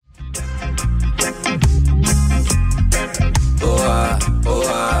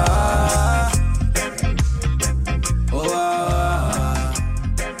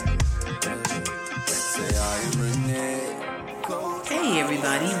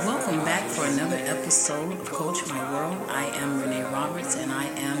Welcome back for another episode of Coach My World. I am Renee Roberts, and I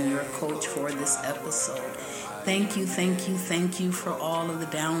am your coach for this episode. Thank you for all of the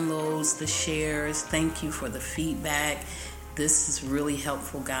downloads, the shares. Thank you for the feedback. This is really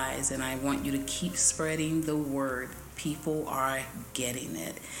helpful, guys, and I want you to keep spreading the word. People are getting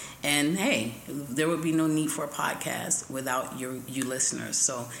it. And hey, there would be no need for a podcast without you listeners.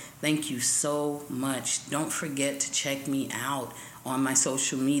 So thank you so much. Don't forget to check me out on my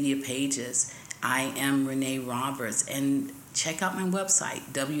social media pages. I am Renee Roberts. And check out my website,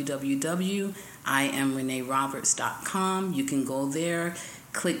 www.IamReneeRoberts.com. You can go there.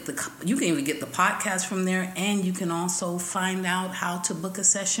 You can even get the podcast from there, and you can also find out how to book a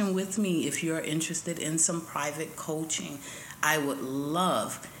session with me if you're interested in some private coaching. I would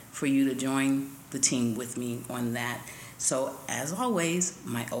love for you to join the team with me on that. So, as always,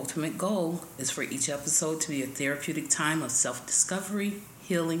 my ultimate goal is for each episode to be a therapeutic time of self-discovery,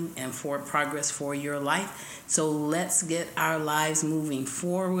 healing, and forward progress for your life. So let's get our lives moving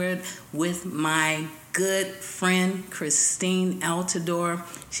forward with my good friend, Christine Altador.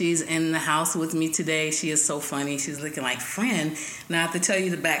 She's in the house with me today. She is so funny. She's looking like friend. Now, I have to tell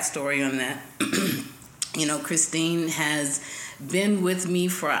you the backstory on that. Christine has been with me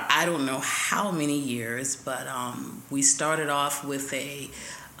for I don't know how many years, but we started off with a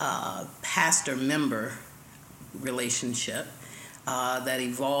pastor-member relationship that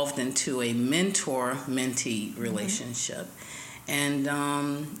evolved into a mentor-mentee relationship. And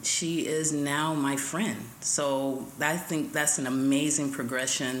she is now my friend. So I think that's an amazing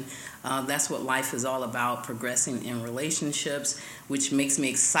progression. That's what life is all about, progressing in relationships, which makes me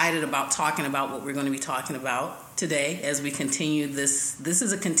excited about talking about what we're going to be talking about today as we continue this. This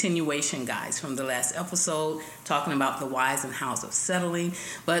is a continuation, guys, from the last episode, talking about the whys and hows of settling.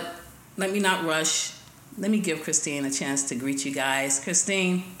 But let me not rush. Let me give Christine a chance to greet you guys.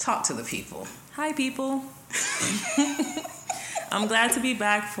 Christine, talk to the people. Hi, people. I'm glad to be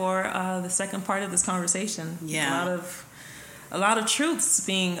back for the second part of this conversation. Yeah. A lot of truths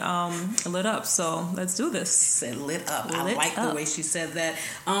being lit up. So let's do this. Said lit up. I like the way she said that.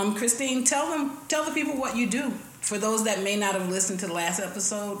 Christine, tell the people what you do. For those that may not have listened to the last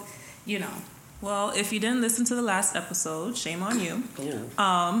episode, Well, if you didn't listen to the last episode, shame on you.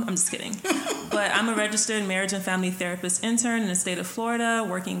 I'm just kidding. But I'm a registered marriage and family therapist intern in the state of Florida,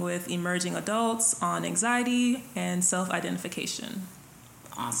 working with emerging adults on anxiety and self-identification.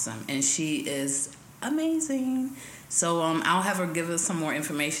 Awesome. And she is amazing. So I'll have her give us some more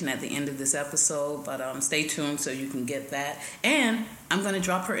information at the end of this episode, but stay tuned so you can get that. And I'm going to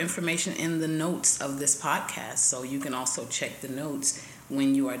drop her information in the notes of this podcast, so you can also check the notes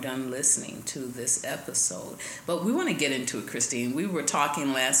when you are done listening to this episode. But we want to get into it, Christine. We were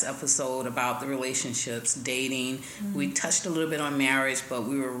talking last episode about the relationships, dating. Mm-hmm. We touched a little bit on marriage, but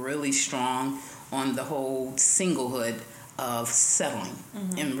we were really strong on the whole singlehood of settling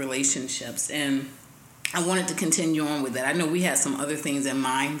in relationships. And I wanted to continue on with that. I know we had some other things in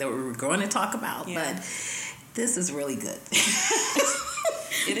mind that we were going to talk about, but this is really good.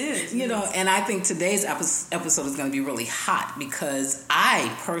 It is. And I think today's episode is going to be really hot because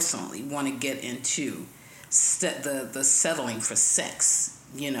I personally want to get into the settling for sex,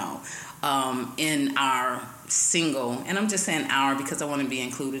 in our single, and I'm just saying our because I want to be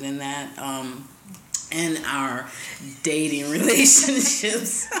included in that, in our dating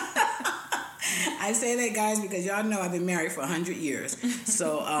relationships. I say that, guys, because y'all know I've been married for 100 years.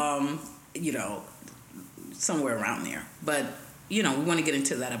 So, somewhere around there. But we want to get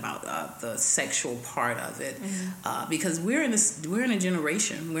into that about the sexual part of it, because we're in a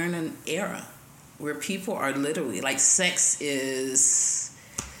generation, we're in an era where people are literally like sex is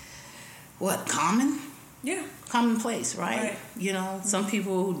common, commonplace, right? Some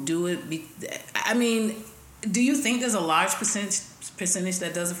people do it. Do you think there's a large percentage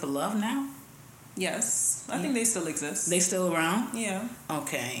that does it for love now? Yes, I think they still exist. They still around? Yeah.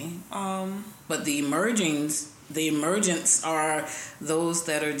 Okay. But the emergents are those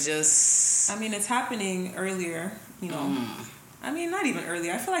that are just... it's happening earlier, not even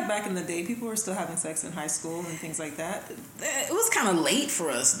earlier. I feel like back in the day, people were still having sex in high school and things like that. It was kind of late for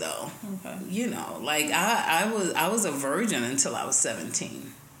us, though. Okay. I was a virgin until I was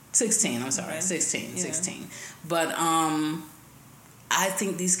 16. I'm sorry, okay. 16. But I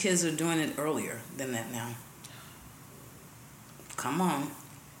think these kids are doing it earlier than that now. Come on.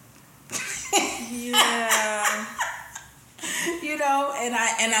 Yeah.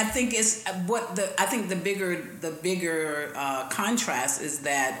 And I think it's the bigger contrast is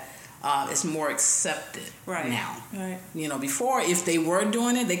that it's more accepted now. Right. You know, before, if they were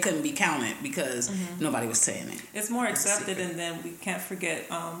doing it, they couldn't be counted because nobody was saying it. It's more accepted, and then we can't forget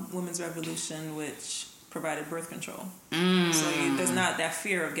women's revolution, which provided birth control. So there's not that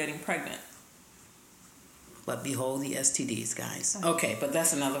fear of getting pregnant. But behold the STDs, guys. Okay, but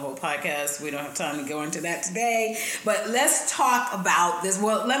that's another whole podcast. We don't have time to go into that today. But let's talk about this.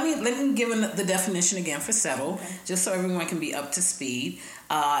 Well, let me give the definition again for settle, just so everyone can be up to speed.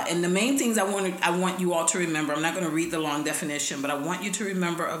 And the main things I want you all to remember, I'm not going to read the long definition, but I want you to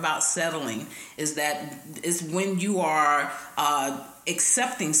remember about settling is when you are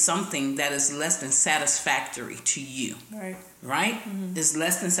accepting something that is less than satisfactory to you. Right? Is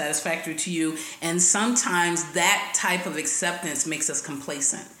less than satisfactory to you. And sometimes that type of acceptance makes us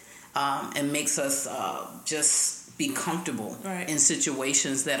complacent and makes us just be comfortable in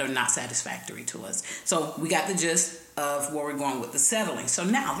situations that are not satisfactory to us. So we got the gist of where we're going with the settling. So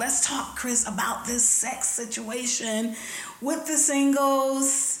now let's talk, Chris, about this sex situation with the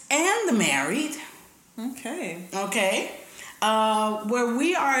singles and the married. Okay. Where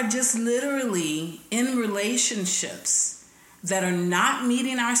we are just literally in relationships that are not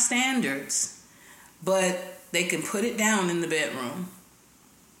meeting our standards, but they can put it down in the bedroom.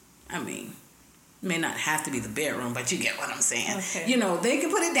 I mean, it may not have to be the bedroom, but you get what I'm saying. You know, they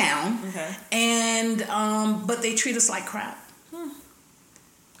can put it down, and but they treat us like crap.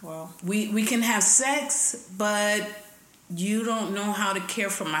 Well, we can have sex, but you don't know how to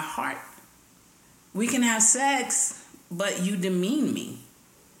care for my heart. We can have sex, but you demean me.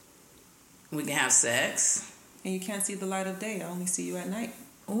 We can have sex. And you can't see the light of day. I only see you at night.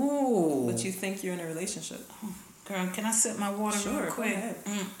 Ooh. But you think you're in a relationship. Girl, can I sip my water real quick? Go ahead.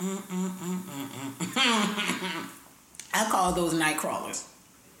 I call those night crawlers.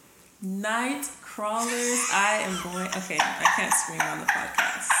 Night crawlers? I am going... Okay, I can't scream on the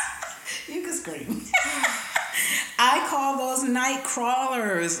podcast. You can scream. I call those night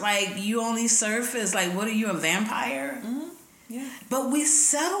crawlers. Like, you only surface. Like, what are you, a vampire? Yeah. But we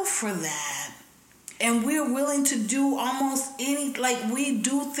settle for that. And we're willing to do almost we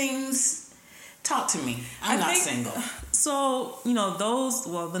do things. Talk to me. I'm not single. So,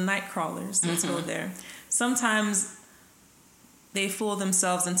 the night crawlers, let's go there. Sometimes they fool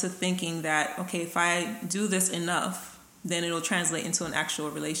themselves into thinking that, okay, if I do this enough, then it'll translate into an actual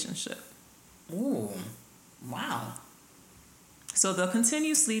relationship. Ooh, wow. So they'll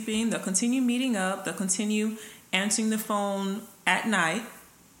continue sleeping, they'll continue meeting up, they'll continue answering the phone at night,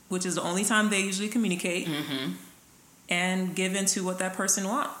 which is the only time they usually communicate, and give in to what that person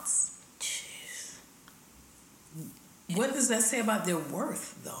wants. Jeez. What does that say about their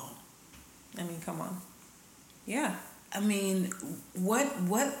worth, though? I mean, come on. Yeah. I mean, what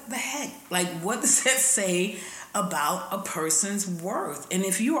the heck? Like, what does that say about a person's worth? And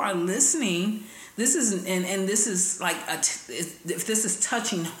if you are listening, this is this is like if this is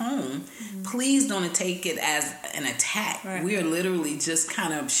touching home, please don't take it as an attack. We are literally just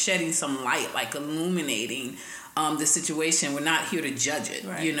kind of shedding some light, like illuminating the situation. We're not here to judge it,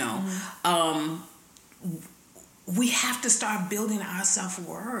 we have to start building our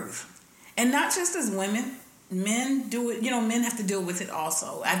self-worth, and not just as women. Men do it, men have to deal with it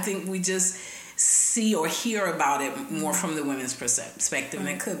also. I think we just see or hear about it more from the women's perspective, and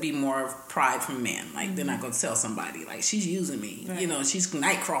it could be more pride from men. Like, they're not going to tell somebody, like, she's using me, she's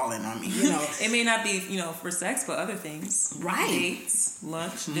night crawling on me, It may not be, for sex, but other things. Dates,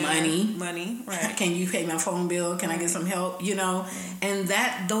 lunch, dinner, money. Right. Can you pay my phone bill? Can I get some help? And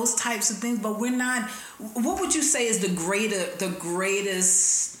those types of things. But we're not. What would you say is the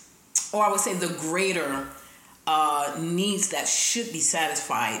greatest, or I would say the greater needs that should be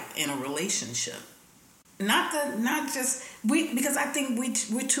satisfied in a relationship? Because I think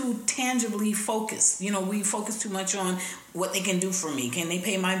we're too tangibly focused. We focus too much on what they can do for me. Can they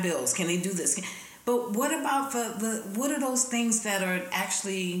pay my bills? Can they do this? But what about what are those things that are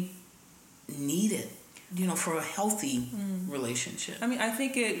actually needed, for a healthy relationship? I mean, I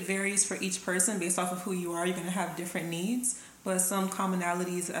think it varies for each person based off of who you are. You're going to have different needs, but some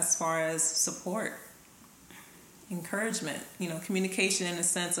commonalities as far as support. Encouragement, communication in the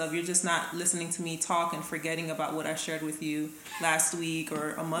sense of you're just not listening to me talk and forgetting about what I shared with you last week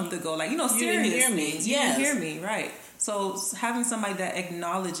or a month ago. Like, serious. You didn't hear me. You didn't hear me, right. So having somebody that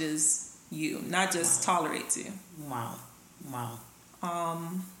acknowledges you, not just tolerates you. Wow.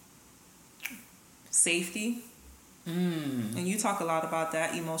 Safety. And you talk a lot about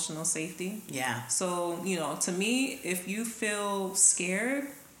that, emotional safety. Yeah. So, to me, if you feel scared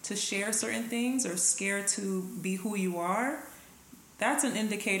to share certain things or scared to be who you are, that's an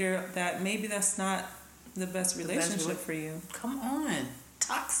indicator that maybe that's not the best relationship for you. Come on.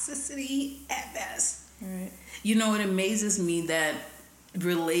 toxicity at best. Right. You know, it amazes me that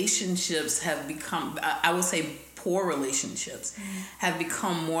relationships have become, I would say poor relationships, have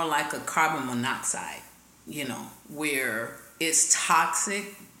become more like a carbon monoxide, you know, where it's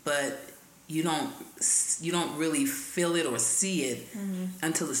toxic, but you don't really feel it or see it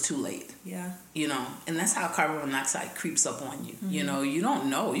until it's too late. Yeah. You know, and that's how carbon monoxide creeps up on you. You know, you don't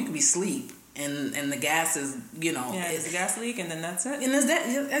know. You could be asleep and the gas is, you know. Yeah, it's a gas leak and then that's it. And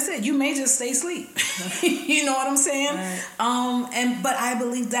that's it. You may just stay asleep. You know what I'm saying? Right. But I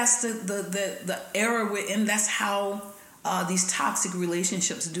believe that's the era we're in. That's how these toxic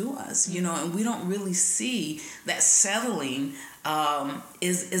relationships do us, you know, and we don't really see that settling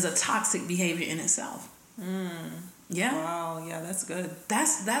is a toxic behavior in itself. Yeah. Wow. Yeah, that's good.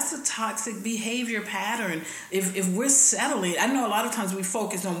 That's a toxic behavior pattern. If we're settling, I know a lot of times we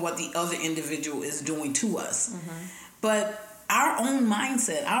focus on what the other individual is doing to us, but our own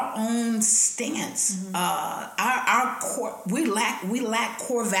mindset, our own stance, our core, we lack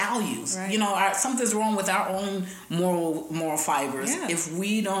core values. Right. You know, something's wrong with our own moral fibers if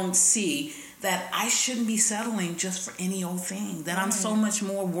we don't see that I shouldn't be settling just for any old thing. That I'm so much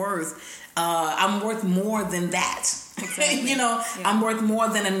more worth. I'm worth more than that. Exactly. You know, I'm worth more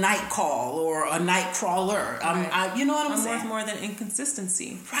than a night call or a night crawler. You know what I'm saying? I'm worth more than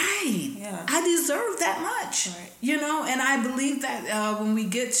inconsistency. Right. Yeah. I deserve that much. Right. You know, and I believe that when we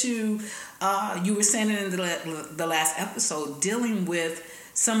get to, you were saying it in the last episode, dealing with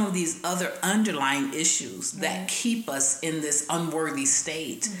some of these other underlying issues that keep us in this unworthy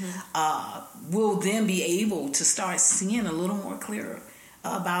state, we'll then be able to start seeing a little more clearer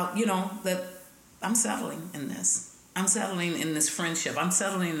about, you know, that I'm settling in this. I'm settling in this friendship. I'm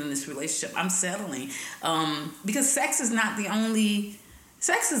settling in this relationship. I'm settling. Because sex is not the only...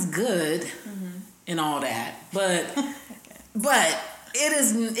 Sex is good and all that. But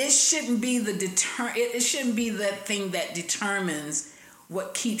it shouldn't be it shouldn't be that thing that determines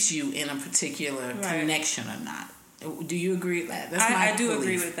what keeps you in a particular connection or not. Do you agree with that? I do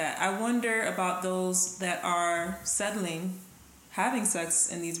agree with that. I wonder about those that are settling, having sex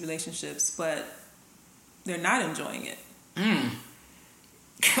in these relationships, but they're not enjoying it.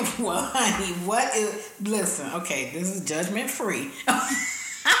 Well, honey, listen, okay, this is judgment free.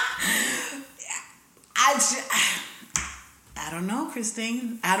 I don't know,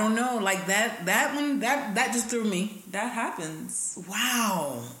 Christine. I don't know. Like that one, that just threw me. That happens.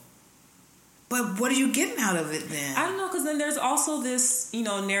 Wow. But what are you getting out of it then? I don't know, because then there's also this, you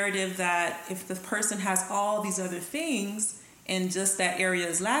know, narrative that if the person has all these other things and just that area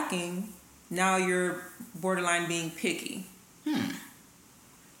is lacking, now you're borderline being picky.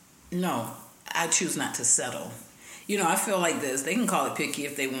 No, I choose not to settle. You know, I feel like this. They can call it picky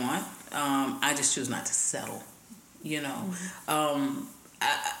if they want. I just choose not to settle. You know,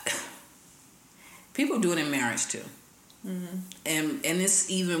 people do it in marriage too, and it's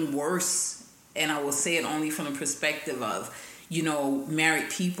even worse. And I will say it only from the perspective of, you know, married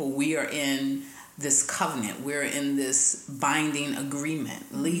people. We are in this covenant. We're in this binding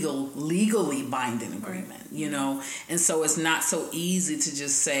agreement, legally binding agreement. You know, and so it's not so easy to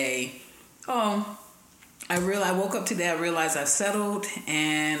just say, "Oh, I woke up today. I realized I've settled,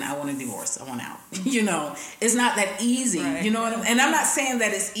 and I want a divorce. I want out." You know, it's not that easy. Right. You know what I mean? And I'm not saying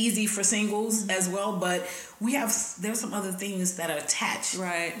that it's easy for singles as well, but there's some other things that are attached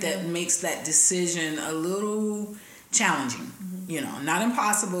that makes that decision a little challenging. You know, not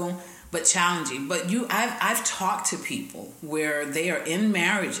impossible, but challenging. But I've talked to people where they are in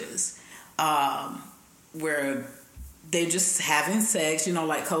marriages where they're just having sex, you know,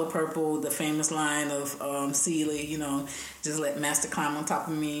 like Color Purple, the famous line of Celie, you know, just let Master climb on top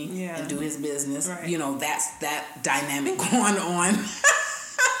of me and do his business. Right. You know, that's that dynamic going on.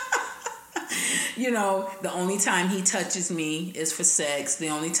 You know, the only time he touches me is for sex. The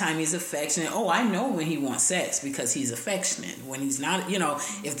only time he's affectionate. Oh, I know when he wants sex because he's affectionate. When he's not, you know,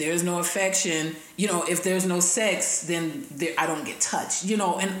 if there's no affection, you know, if there's no sex, then I don't get touched. You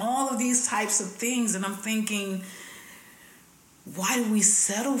know, and all of these types of things. And I'm thinking, why do we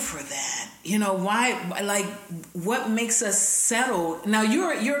settle for that? You know, why? Like, what makes us settle? Now,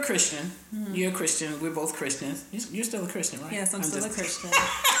 you're a Christian. You're a Christian. We're both Christians. You're still a Christian, right? Yes, I'm still a Christian.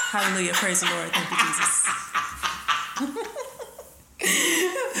 Hallelujah. Praise the Lord. Thank you, Jesus.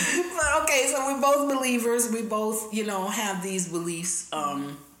 But, okay, so we're both believers. We both, you know, have these beliefs.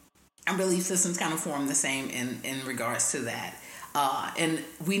 Our belief systems kind of form the same in regards to that. And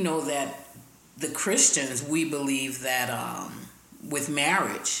we know that the Christians, we believe that with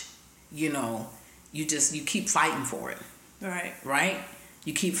marriage, you know, you keep fighting for it. Right. Right?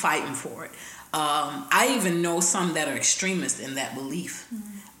 You keep fighting for it. I even know some that are extremists in that belief,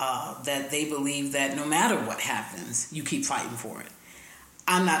 that they believe that no matter what happens, you keep fighting for it.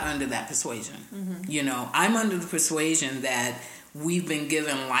 I'm not under that persuasion. You know, I'm under the persuasion that we've been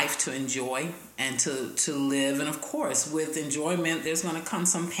given life to enjoy and to live. And of course, with enjoyment, there's going to come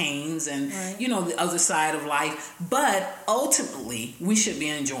some pains and, you know, the other side of life. But ultimately, we should be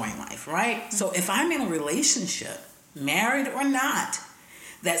enjoying life, right? So if I'm in a relationship, married or not,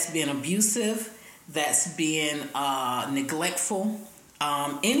 that's being abusive, that's being neglectful,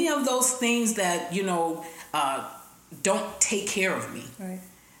 any of those things that, you know, don't take care of me. Right.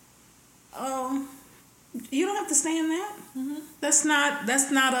 You don't have to stay in that. That's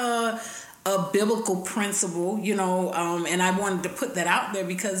not a biblical principle, you know. And I wanted to put that out there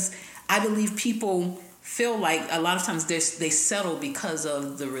because I believe people feel like a lot of times they settle because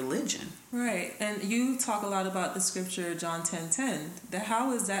of the religion. Right. And you talk a lot about the scripture John 10:10. That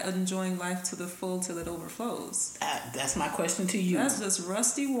how is that enjoying life to the full till it overflows? That's my question to you. That's just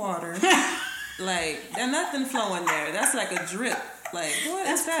rusty water. Like, there's nothing flowing there. That's like a drip. Like, what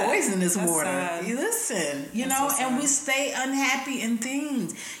that's is that? Poisonous that's water. Sad. You listen, you that's know, so and we stay unhappy in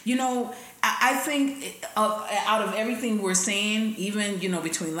things. You know, I think out of everything we're saying, even, you know,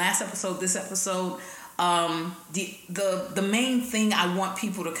 between last episode, this episode, the main thing I want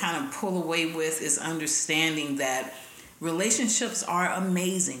people to kind of pull away with is understanding that relationships are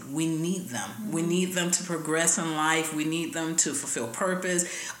amazing. We need them. We need them to progress in life. We need them to fulfill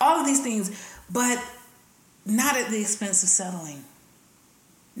purpose. All of these things, but not at the expense of settling.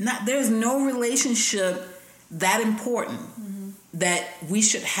 There's no relationship that important that we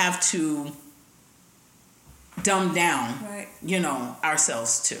should have to dumb down, you know,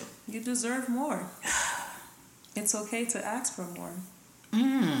 ourselves to. You deserve more. It's okay to ask for more.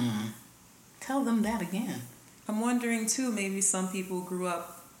 Tell them that again. I'm wondering too, maybe some people grew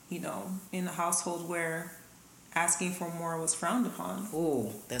up, you know, in a household where asking for more was frowned upon.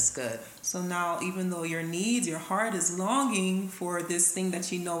 Oh, that's good. So now, even though your heart is longing for this thing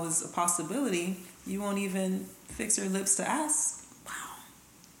that you know is a possibility, you won't even fix your lips to ask. Wow.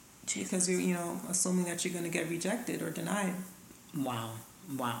 Because you're, you know, assuming that you're going to get rejected or denied. Wow.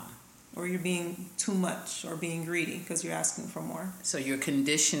 Or you're being too much or being greedy because you're asking for more. So your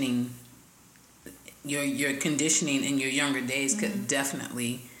conditioning in your younger days could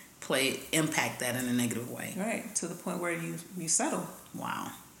definitely impact that in a negative way. Right, to the point where you settle.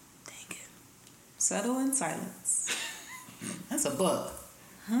 Wow. Dang it. Settle in silence. That's a book.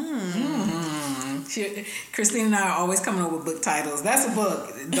 Christine and I are always coming up with book titles. That's a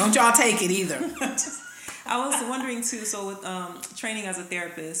book. Don't y'all take it either. I was wondering too, so with training as a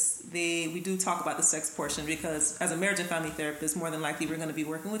therapist, we do talk about the sex portion because as a marriage and family therapist, more than likely we're going to be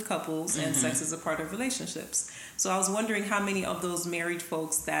working with couples and sex is a part of relationships. So I was wondering how many of those married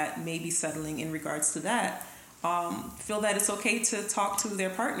folks that may be settling in regards to that feel that it's okay to talk to their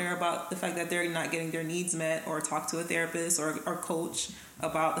partner about the fact that they're not getting their needs met, or talk to a therapist or coach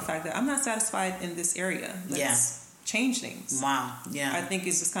about the fact that I'm not satisfied in this area. Let's change things. Wow. Yeah. I think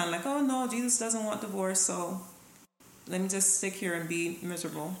it's just kind of like, oh no, Jesus doesn't want divorce, so let me just stick here and be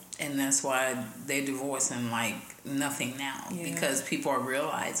miserable. And that's why they're divorcing like nothing now, because people are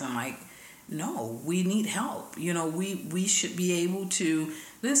realizing like, no, we need help. You know, we should be able to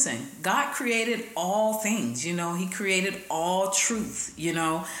listen. God created all things. You know, He created all truth. You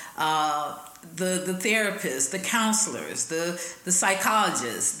know, the therapists, the counselors, the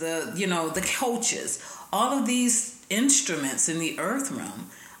psychologists, the coaches. All of these instruments in the earth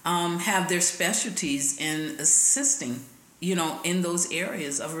realm have their specialties in assisting, you know, in those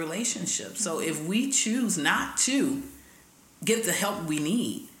areas of relationships. So if we choose not to get the help we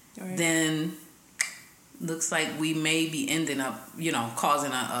need, then looks like we may be ending up, you know,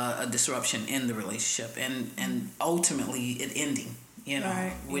 causing a disruption in the relationship and ultimately it ending, you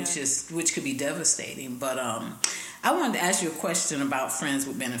know, which could be devastating. But I wanted to ask you a question about friends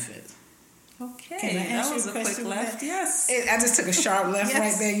with benefits. Okay, that was a quick left. Yes, I just took a sharp left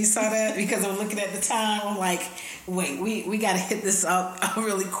right there. You saw that because I'm looking at the time. I'm like, wait, we got to hit this up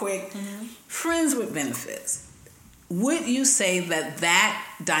really quick. Friends with benefits. Would you say that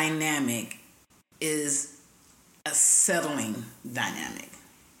dynamic is a settling dynamic?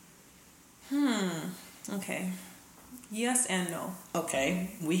 Okay. Yes and no. Okay,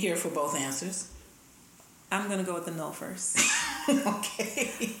 we here for both answers. I'm gonna go with the no first.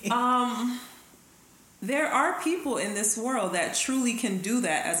 Okay. There are people in this world that truly can do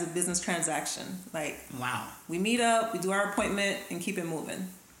that as a business transaction. Like, wow. We meet up, we do our appointment, and keep it moving.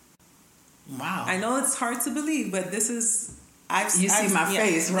 Wow. I know it's hard to believe, but this is see my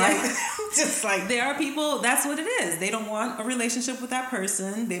face, right? Yeah. Just like there are people, that's what it is. They don't want a relationship with that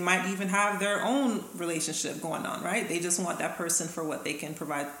person. They might even have their own relationship going on, right? They just want that person for what they can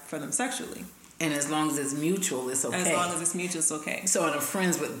provide for them sexually. And as long as it's mutual, it's okay. As long as it's mutual, it's okay. So in a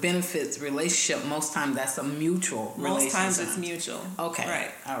friends with benefits relationship, most times that's a mutual relationship. Most times it's mutual. Okay.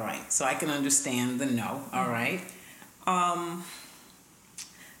 Right. All right. So I can understand the no. All right.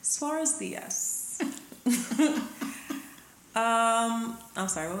 As far as the yes. I'm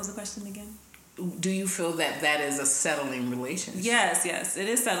sorry, what was the question again? Do you feel that is a settling relationship? Yes, it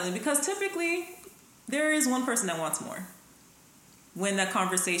is settling, because typically there is one person that wants more when that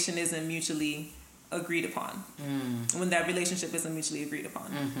conversation isn't mutually agreed upon, when that relationship isn't mutually agreed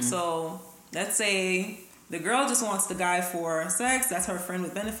upon. Mm-hmm. So let's say the girl just wants the guy for sex, that's her friend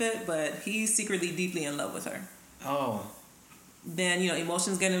with benefit, but he's secretly deeply in love with her. Oh. Then,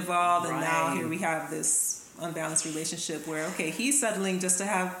 emotions get involved, and now here we have this unbalanced relationship where, okay, he's settling just to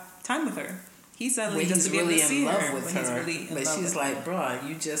have time with her. He's settling just to be able to see her. But she's like, bro,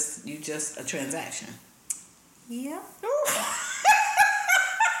 you just a transaction. Yeah.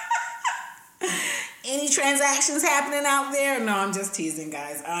 Any transactions happening out there? No, I'm just teasing,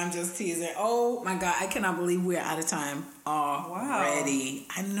 guys. I'm just teasing. Oh my God, I cannot believe we're out of time already.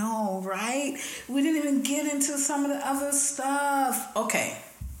 Wow. I know, right? We didn't even get into some of the other stuff. Okay,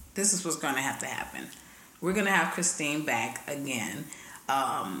 this is what's going to have to happen. We're going to have Christine back again.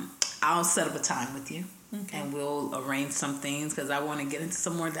 I'll set up a time with you. Okay. And we'll arrange some things because I want to get into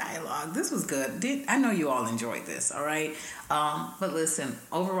some more dialogue. This was good. I know you all enjoyed this, all right? But listen,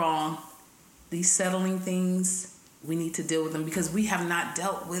 overall, these settling things, we need to deal with them because we have not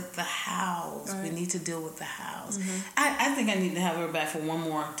dealt with the house. Right. We need to deal with the house. Mm-hmm. I think I need to have her back for one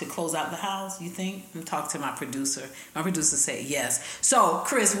more to close out the house, you think? I'm talking to my producer. My producer said yes. So,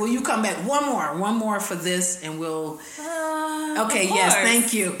 Chris, will you come back? One more for this, and we'll... okay, yes,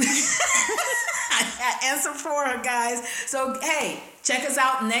 thank you. I answered for her, guys. So, hey, check us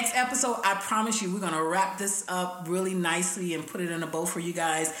out next episode. I promise you, we're going to wrap this up really nicely and put it in a bow for you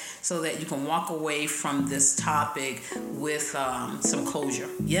guys so that you can walk away from this topic with some closure.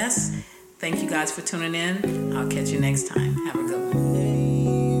 Yes? Thank you guys for tuning in. I'll catch you next time. Have a good one.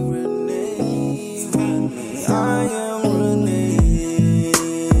 I am Renee.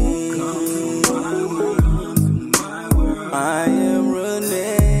 I